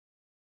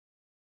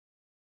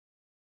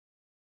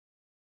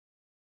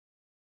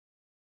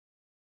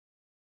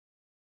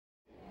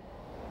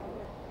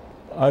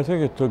I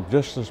think it took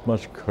just as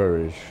much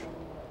courage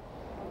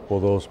for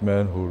those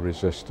men who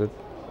resisted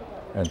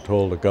and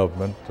told the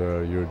government,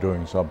 you're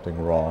doing something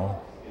wrong,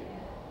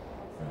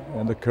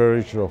 and the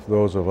courage of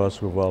those of us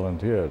who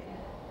volunteered.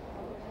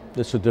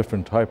 It's a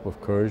different type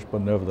of courage,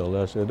 but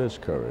nevertheless, it is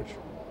courage.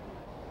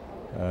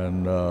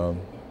 And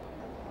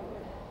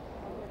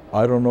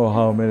I don't know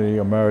how many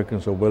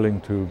Americans are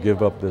willing to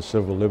give up their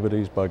civil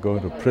liberties by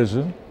going to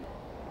prison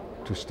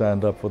to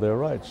stand up for their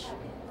rights.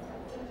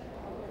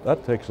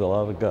 That takes a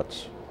lot of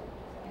guts.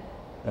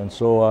 And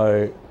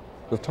so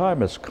the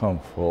time has come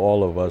for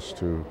all of us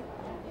to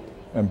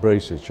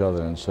embrace each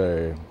other and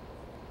say,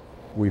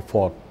 we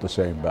fought the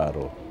same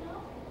battle.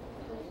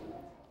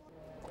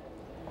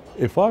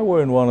 If I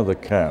were in one of the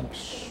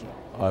camps,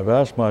 I've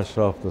asked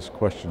myself this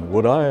question,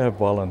 would I have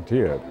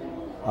volunteered?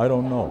 I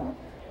don't know.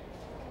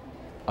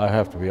 I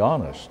have to be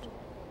honest.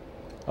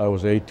 I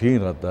was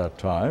 18 at that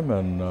time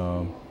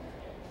and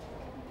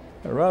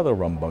rather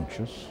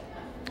rambunctious,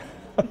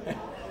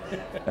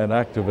 an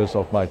activist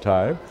of my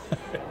time.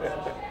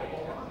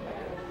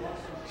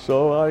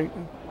 So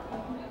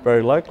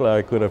very likely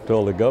I could have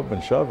told the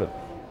government, shove it.